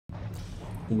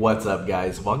What's up,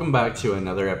 guys? Welcome back to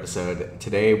another episode.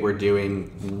 Today we're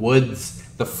doing Woods,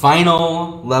 the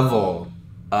final level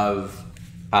of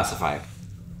Pacify.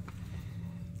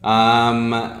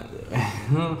 The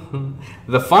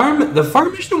farm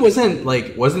mission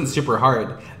wasn't super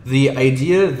hard. The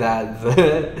idea that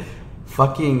the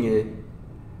fucking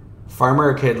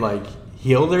farmer could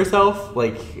heal herself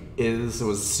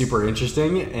was super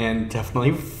interesting and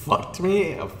definitely fucked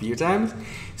me a few times.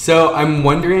 So I'm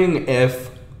wondering if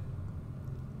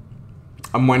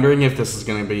this is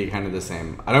gonna be kind of the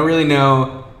same. I don't really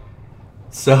know.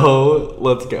 So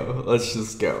let's go. Let's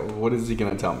just go. What is he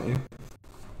gonna tell me?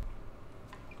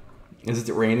 Is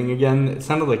it raining again? It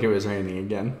sounded like it was raining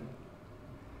again.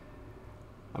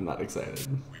 I'm not excited.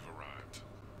 We've arrived.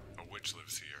 A witch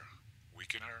lives here.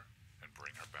 Weaken her and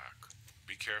bring her back.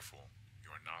 Be careful. You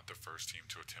are not the first team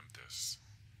to attempt this.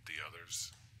 The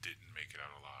others didn't make it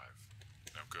out alive.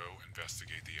 Now go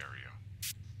investigate the area.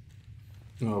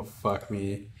 Oh, fuck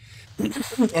me.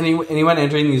 Anyone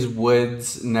entering these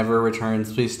woods never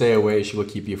returns. Please stay away. She will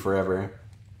keep you forever.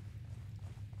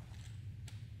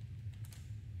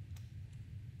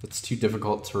 It's too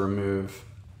difficult to remove.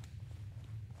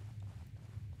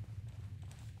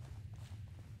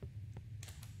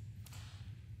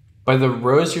 By the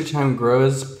rose your time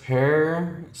grows,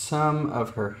 pare some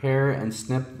of her hair and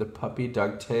snip the puppy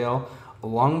dog tail.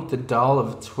 Along with the doll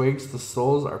of twigs, the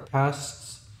souls are past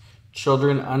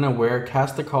children unaware.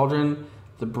 Cast the cauldron,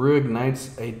 the brew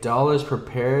ignites. A doll is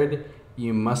prepared.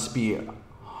 You must be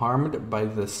harmed by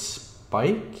the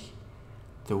spike.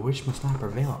 The witch must not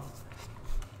prevail.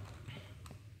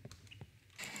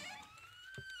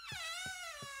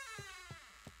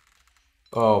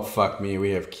 Oh, fuck me.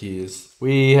 We have keys.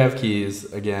 We have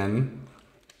keys again.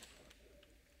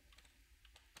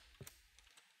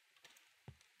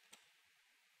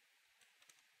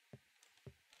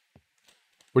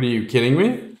 What are you kidding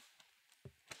me?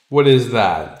 What is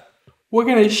that? What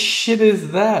kind of shit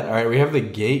is that? All right, we have the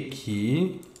gate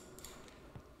key.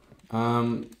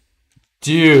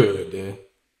 Dude.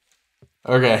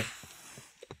 Okay.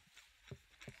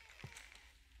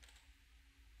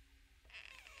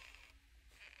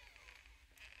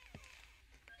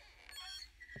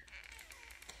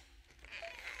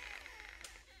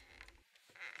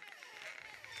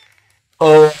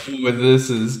 Oh, this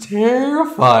is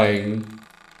terrifying.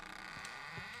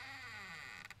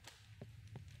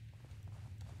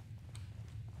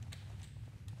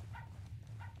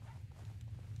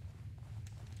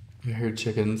 I heard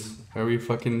chickens. Are we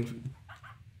fucking...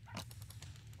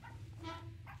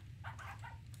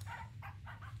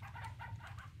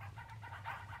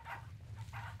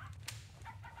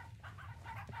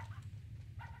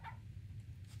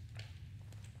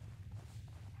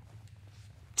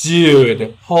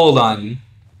 Dude, hold on.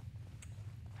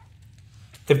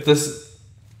 If this...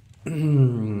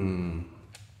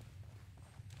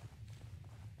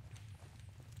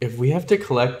 If we have to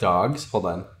collect dogs... Hold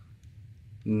on.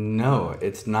 No,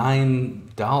 it's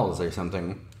 $9 or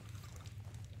something.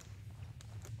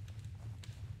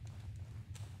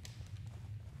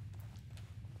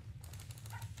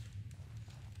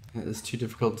 That is too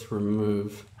difficult to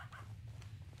remove.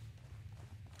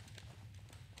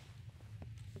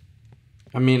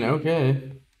 I mean,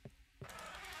 okay.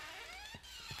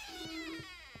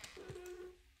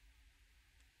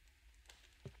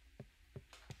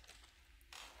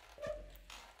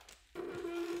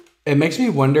 It makes me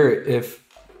wonder if...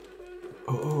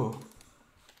 Oh,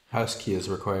 house key is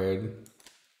required.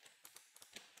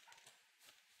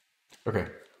 Okay.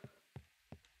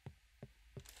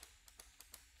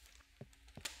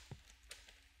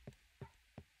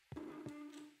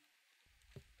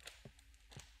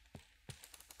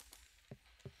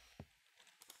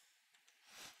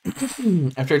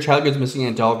 After a child goes missing,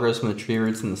 a doll grows from the tree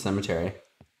roots in the cemetery.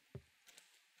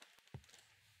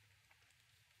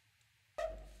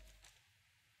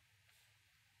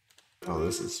 Oh,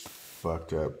 this is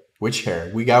fucked up. Witch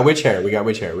hair. We got witch hair. We got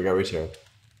witch hair. We got witch hair.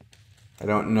 I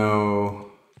don't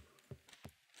know.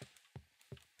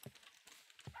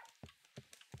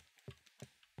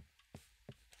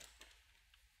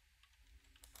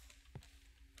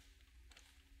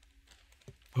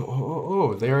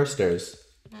 Oh, there are stairs.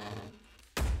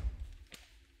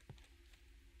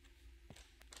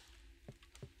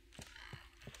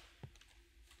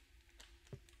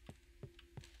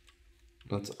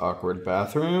 That's awkward.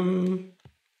 Bathroom.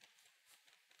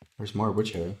 There's more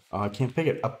witch hair. Oh, I can't pick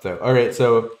it up though. All right,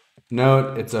 so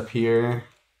note, it's up here.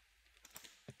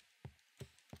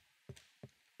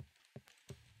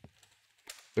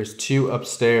 There's 2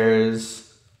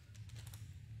 upstairs.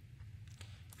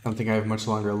 I don't think I have much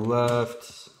longer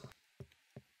left.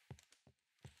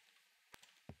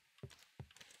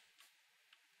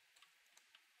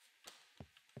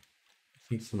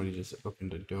 think somebody just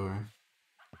opened a door.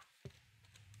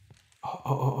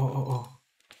 Oh.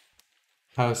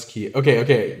 House key.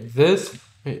 Okay.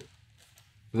 Wait.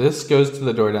 This goes to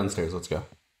the door downstairs. Let's go.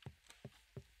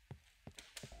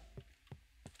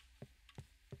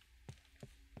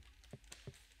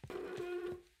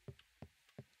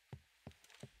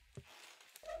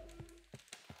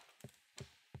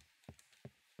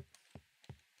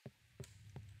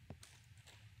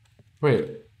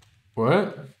 Wait.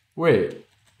 What? Wait.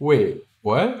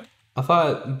 What? I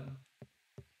thought...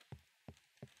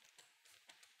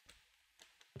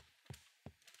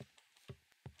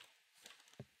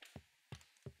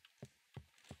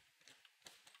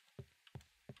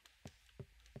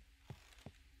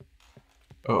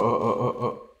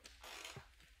 Oh.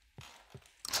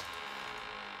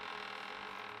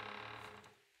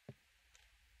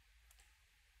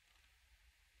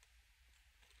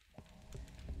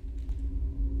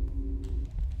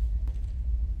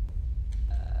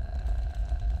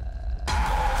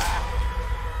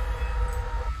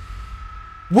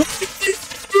 What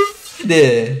is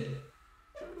this?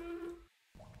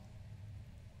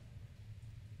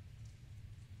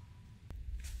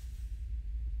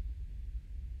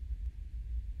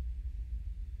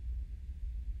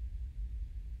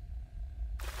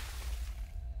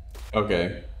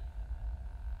 Okay.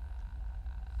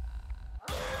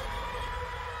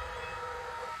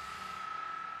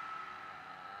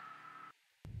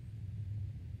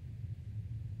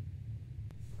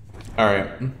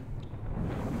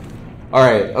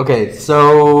 Alright, okay,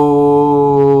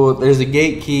 so there's a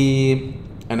gate key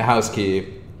and a house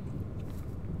key.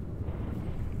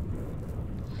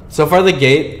 So far the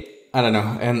gate, I don't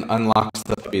know, and unlocks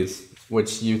the puppies,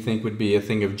 which you think would be a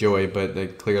thing of joy, but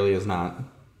it clearly is not.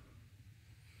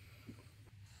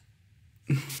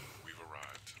 We've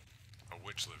arrived. A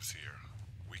witch lives here.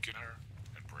 Weaken her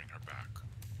and bring her back.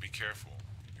 Be careful.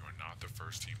 You are not the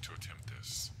first team to attempt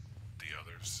this. The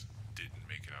others didn't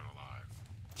make it out alive.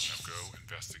 Now go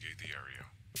investigate the area.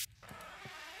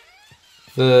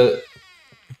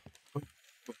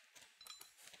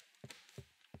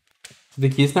 The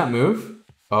keys not move?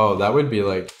 Oh, that would be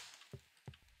like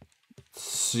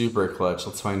super clutch.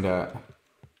 Let's find out.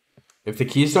 If the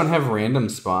keys don't have random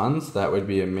spawns, that would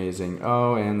be amazing.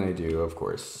 Oh, and they do, of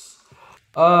course.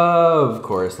 Of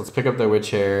course. Let's pick up the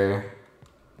witch hair.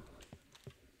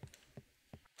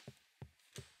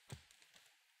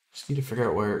 Just need to figure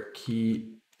out where key...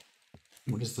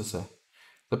 What does this say?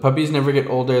 The puppies never get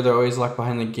older. They're always locked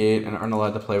behind the gate and aren't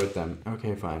allowed to play with them.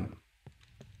 Okay, fine.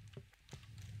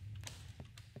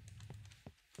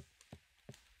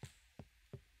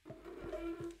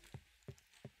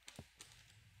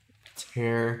 It's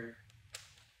hair.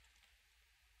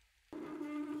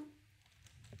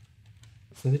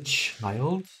 Is that a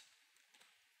child?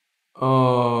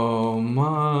 Oh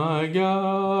my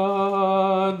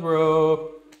god,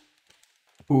 bro.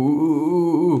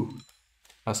 Ooh.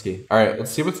 Husky. Alright, let's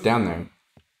see what's down there.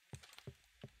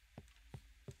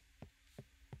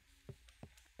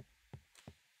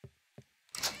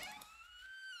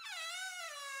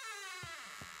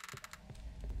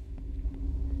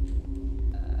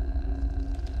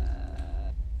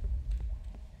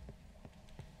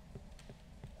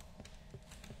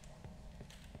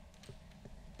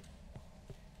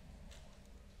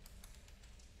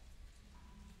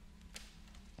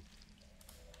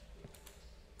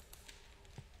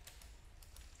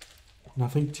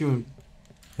 Nothing to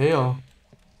impale.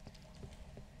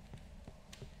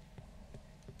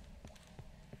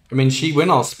 I mean, she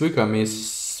went all spook on me.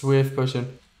 Swift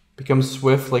potion. Become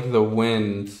swift like the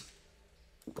wind.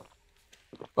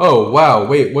 Oh, wow.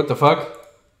 Wait, what the fuck?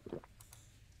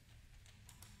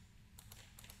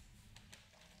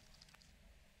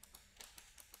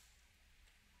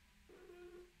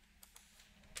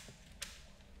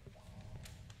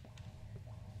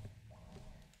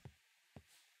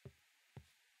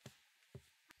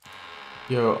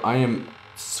 Yo, I am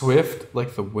swift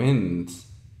like the wind.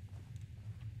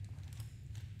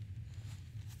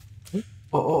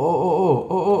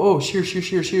 Oh,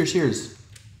 shears.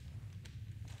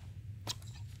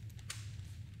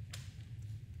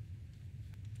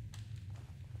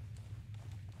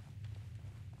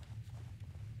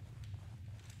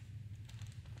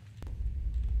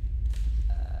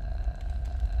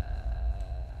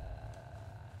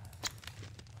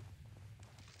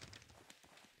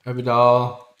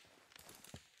 Abidal.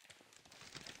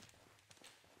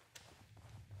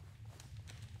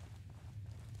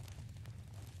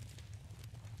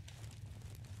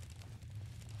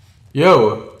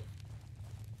 Yo.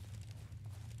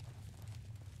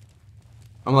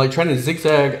 I'm like trying to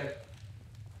zigzag.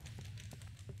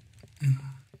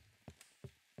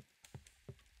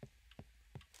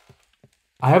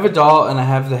 I have a doll and I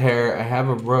have the hair. I have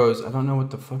a rose. I don't know what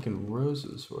the fucking rose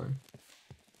is for.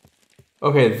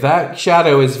 Okay, that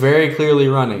shadow is very clearly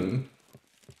running.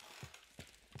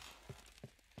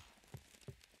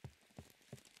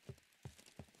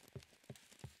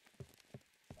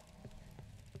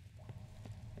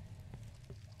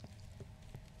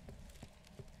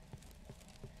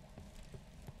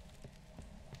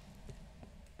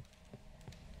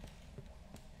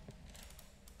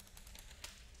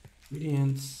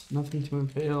 Ingredients, nothing to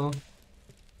impale.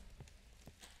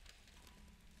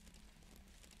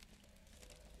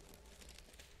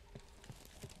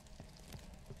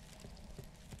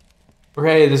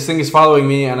 Okay, this thing is following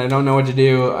me and I don't know what to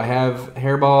do. I have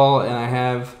hairball and I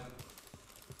have...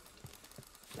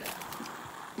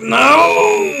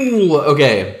 No!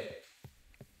 Okay.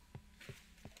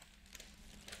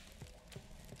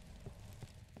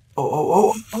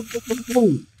 Oh.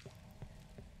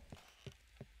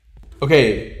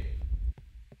 Okay.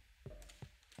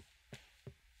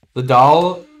 The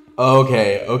doll?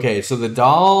 Okay. So the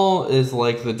doll is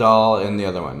like the doll in the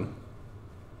other one.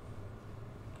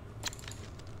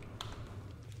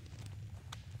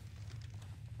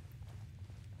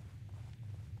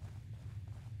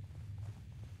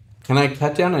 Can I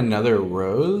cut down another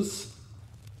rose?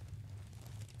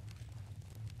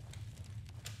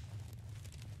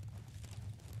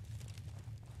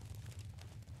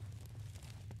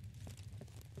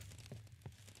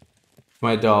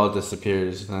 My doll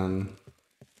disappears then.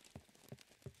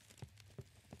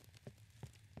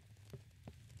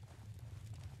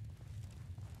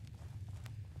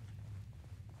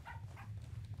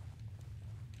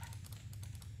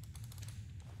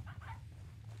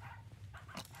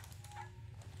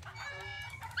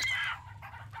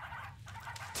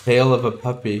 Tail of a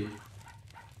puppy.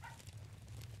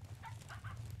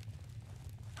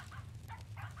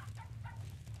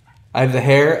 I have the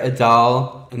hair, a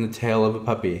doll, and the tail of a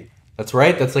puppy. That's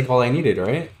right? That's like all I needed,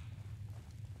 right?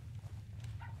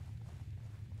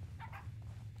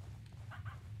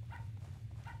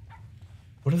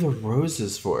 What are the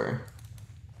roses for?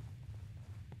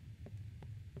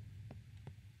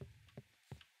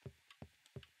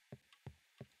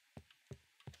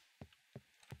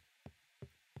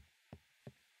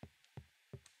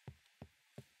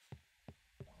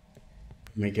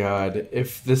 Oh my god.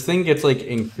 If this thing gets like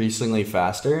increasingly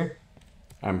faster,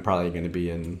 I'm probably gonna be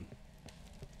in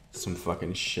some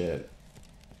fucking shit.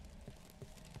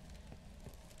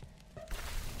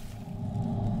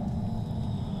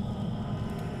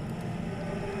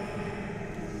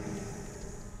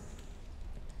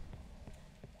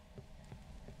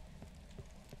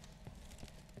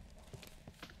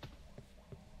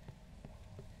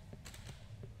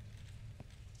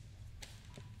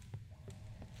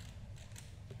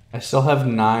 I still have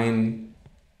 9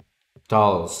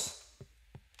 dolls.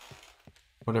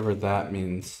 Whatever that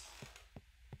means.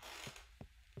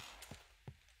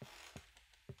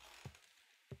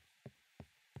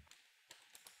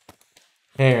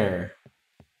 Hair.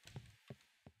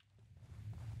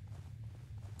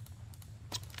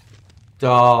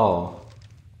 Doll.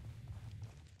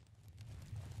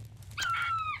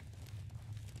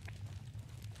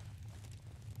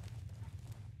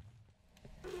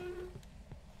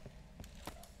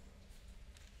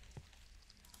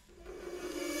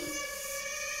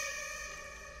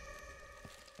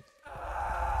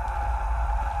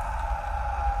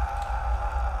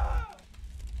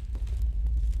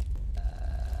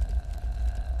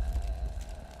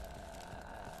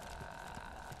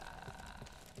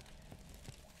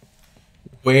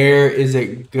 Where is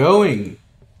it going?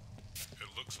 It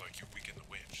looks like you weakened the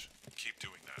winch. Keep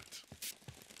doing that.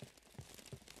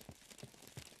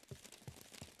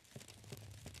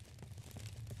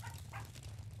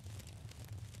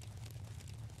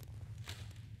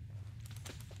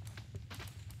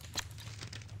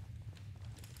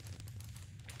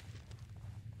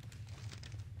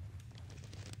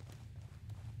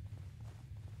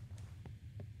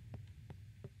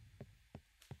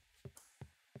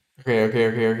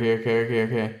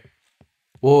 Okay.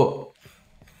 Well,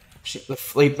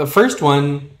 like the first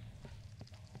one,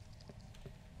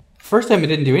 first time it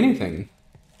didn't do anything.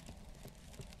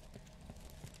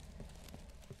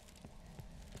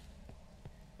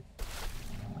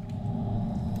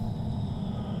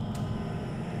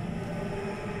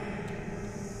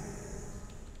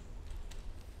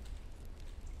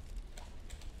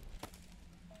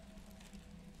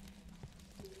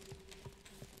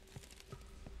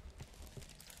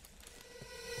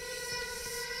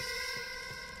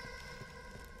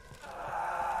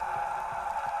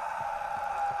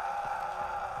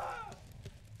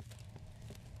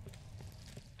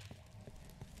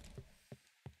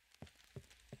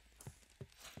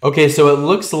 Okay, so it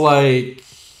looks like...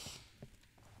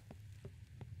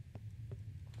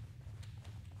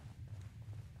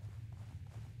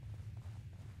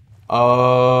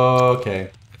 Okay.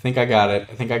 I think I got it.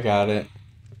 I think I got it.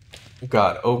 Oh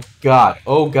god. Oh god.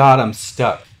 Oh god, I'm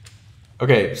stuck.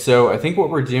 Okay, so I think what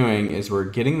we're doing is we're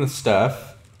getting the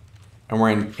stuff and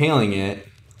we're impaling it,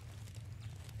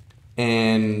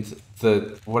 and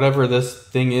the whatever this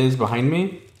thing is behind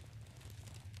me,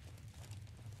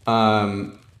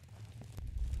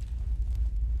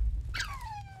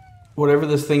 whatever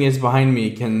this thing is behind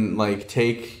me can like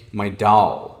take my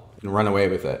doll and run away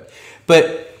with it.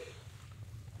 But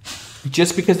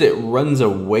just because it runs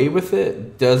away with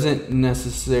it doesn't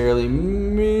necessarily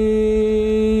mean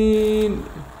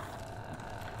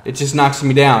it just knocks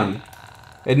me down.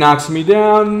 It knocks me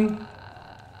down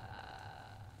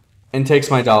and takes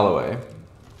my doll away.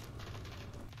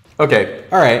 Okay,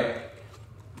 alright.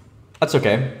 That's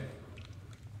okay.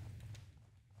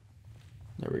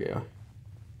 There we go.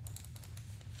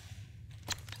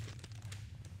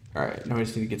 Alright, now we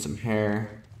just need to get some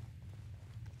hair.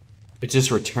 It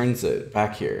just returns it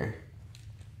back here.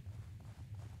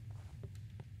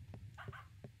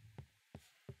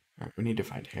 Alright, we need to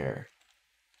find hair.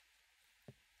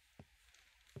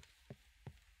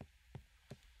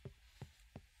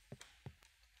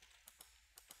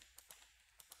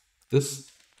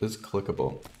 This is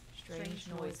clickable. Strange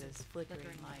noises, flickering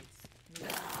lights,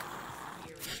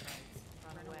 eerie sights.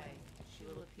 Run away. She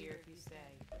will appear if you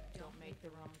stay. Don't make the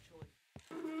wrong choice.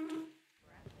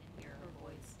 Breath and hear her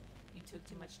voice. You took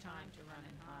too much time to run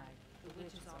and hide. The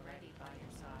witch is already by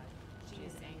your side. She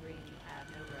is angry and you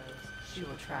have no rose. She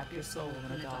will trap your soul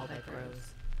in a doll that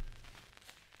grows.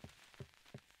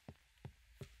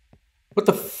 What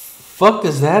the fuck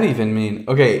does that even mean?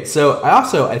 Okay, so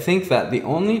I think that the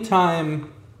only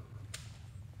time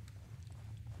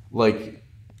like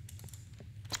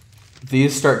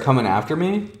these start coming after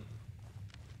me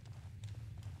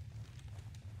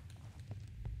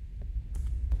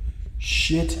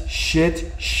shit.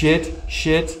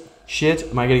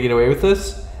 Am I gonna get away with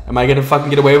this? Am I gonna fucking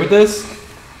get away with this?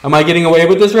 Am I getting away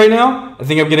with this right now? I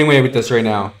think I'm getting away with this right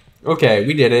now. Okay,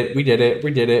 we did it.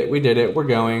 We're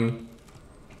going.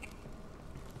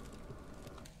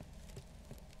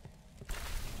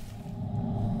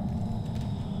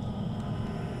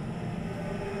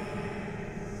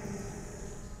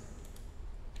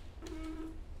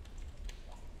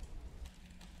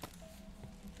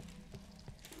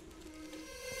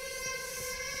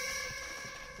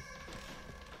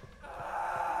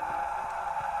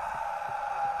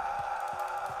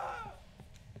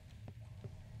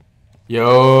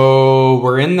 Yo,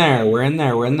 we're in there.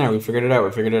 We figured it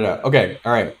out. Okay,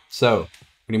 alright. So,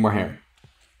 we need more hair.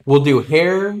 We'll do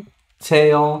hair,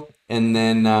 tail, and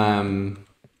then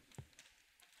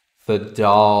the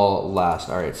doll last.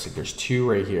 Alright, so there's two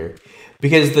right here.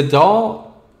 Because the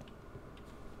doll,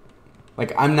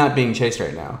 like, I'm not being chased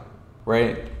right now,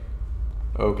 right?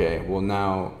 Okay, well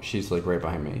now she's like right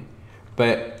behind me.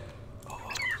 But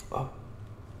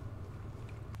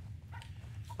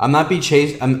I'm not being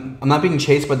chased. I'm not being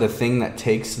chased by the thing that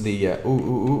takes the.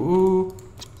 Ooh.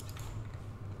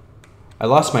 I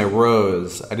lost my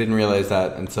rose. I didn't realize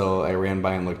that until I ran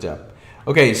by and looked up.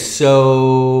 Okay,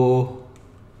 so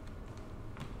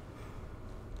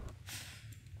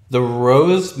the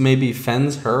rose maybe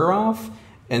fends her off,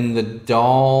 and the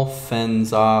doll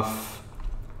fends off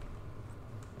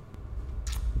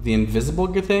the invisible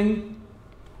thing.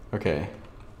 Okay.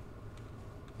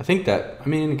 I think that, I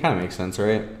mean, it kind of makes sense,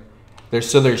 right?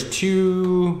 There's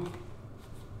two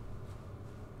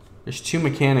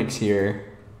mechanics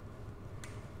here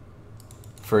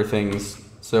for things.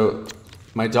 So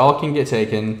my doll can get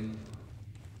taken,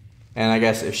 and I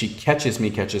guess if she catches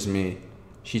me,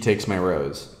 she takes my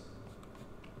rose.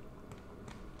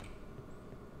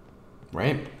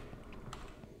 Right?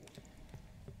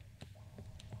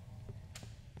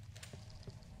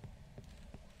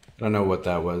 I don't know what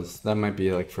that was. That might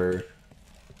be like for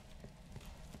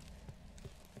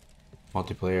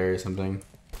multiplayer or something.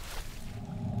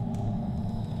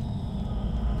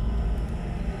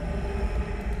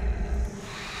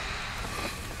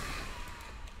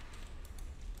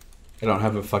 I don't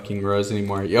have a fucking rose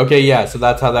anymore. Okay, yeah, so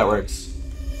that's how that works.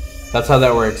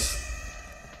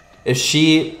 If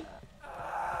she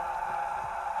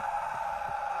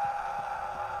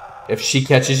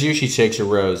catches you, she takes your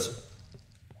rose.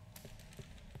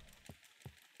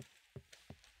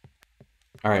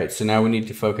 Alright, so now we need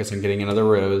to focus on getting another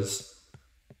rose.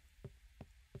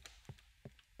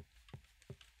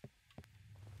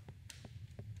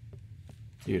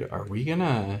 Dude, are we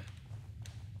gonna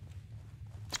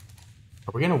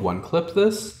Are we gonna one clip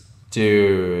this?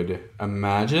 Dude,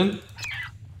 imagine.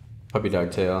 Puppy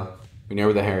dog tail. We know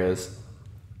where the hair is.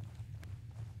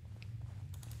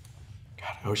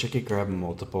 God, I wish I could grab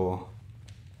multiple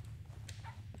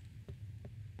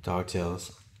dog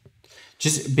tails.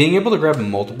 Just being able to grab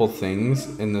multiple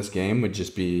things in this game would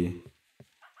just be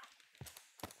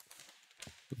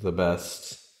the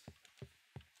best.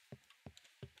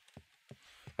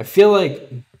 I feel like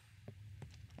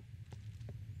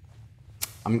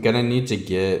I'm gonna need to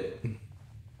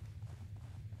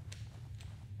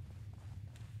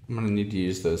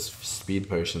use those speed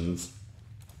potions.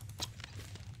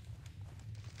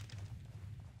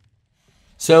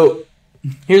 So,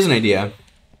 here's an idea.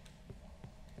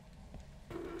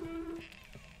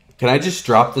 Can I just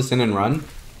drop this in and run?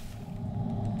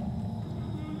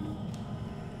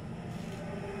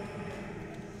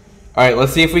 Alright,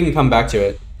 let's see if we can come back to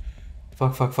it.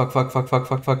 Fuck.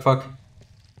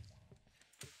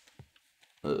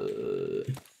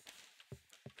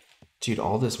 Dude,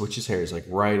 all this witch's hair is like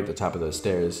right at the top of those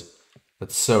stairs.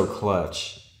 That's so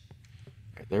clutch.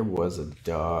 There was a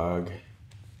dog.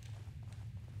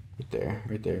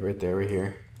 Right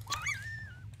here.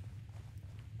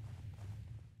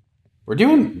 We're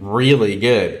doing really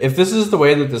good. If this is the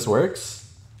way that this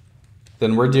works,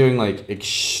 then we're doing like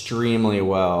extremely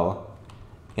well.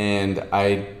 And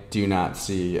I do not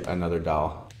see another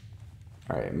doll.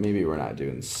 Alright, maybe we're not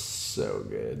doing so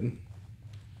good.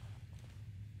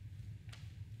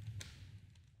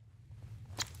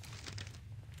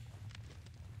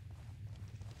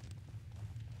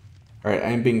 Alright,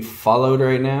 I am being followed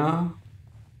right now.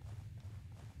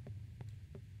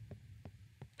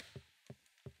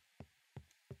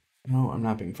 No, I'm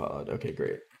not being followed. Okay,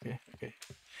 great. Okay.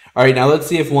 Alright, now let's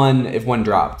see if one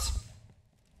dropped.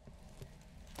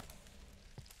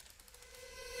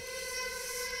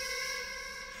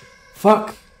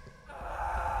 Fuck.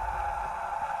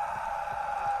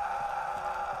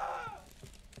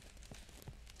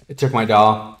 It took my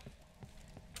doll.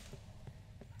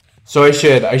 So I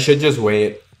should just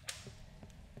wait.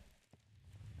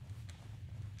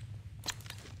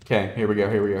 Okay, here we go.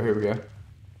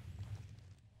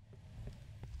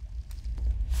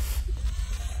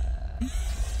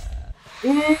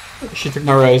 She took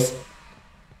my rose.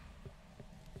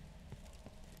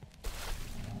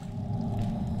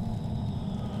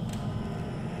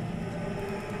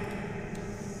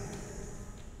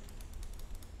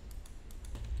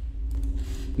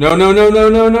 No.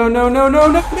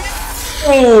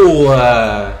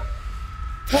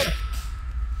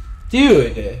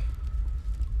 Dude.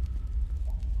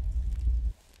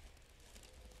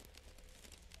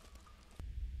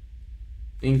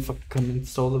 Being fucking come and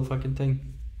stole the fucking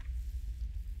thing.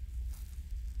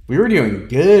 We were doing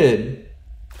good.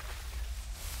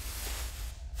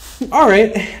 All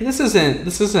right, this isn't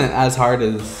as hard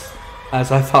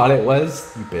as I thought it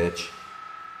was. You bitch.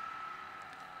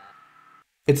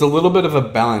 It's a little bit of a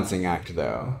balancing act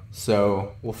though,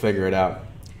 so we'll figure it out.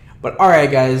 But all right,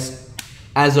 guys.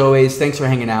 As always, thanks for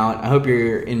hanging out. I hope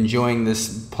you're enjoying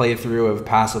this playthrough of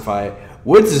Pacify.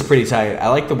 Woods is pretty tight. I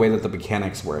like the way that the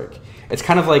mechanics work. It's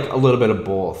kind of like a little bit of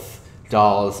both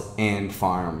dolls and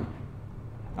farm.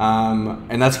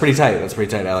 And that's pretty tight.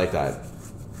 I like that.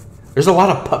 There's a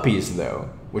lot of puppies though,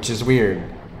 which is weird.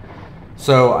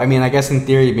 So, I mean, I guess in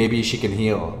theory, maybe she can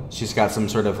heal. She's got some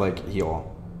sort of like heal.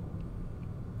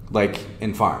 Like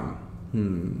in farm.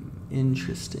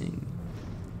 Interesting.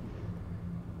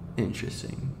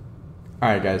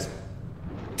 Alright, guys.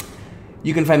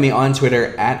 You can find me on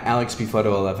Twitter at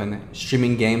AlexBphoto11,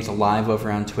 streaming games live over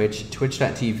on Twitch,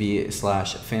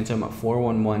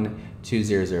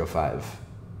 twitch.tv/Phantom4112005.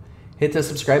 Hit the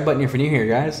subscribe button if you're new here,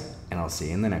 guys, and I'll see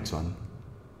you in the next one.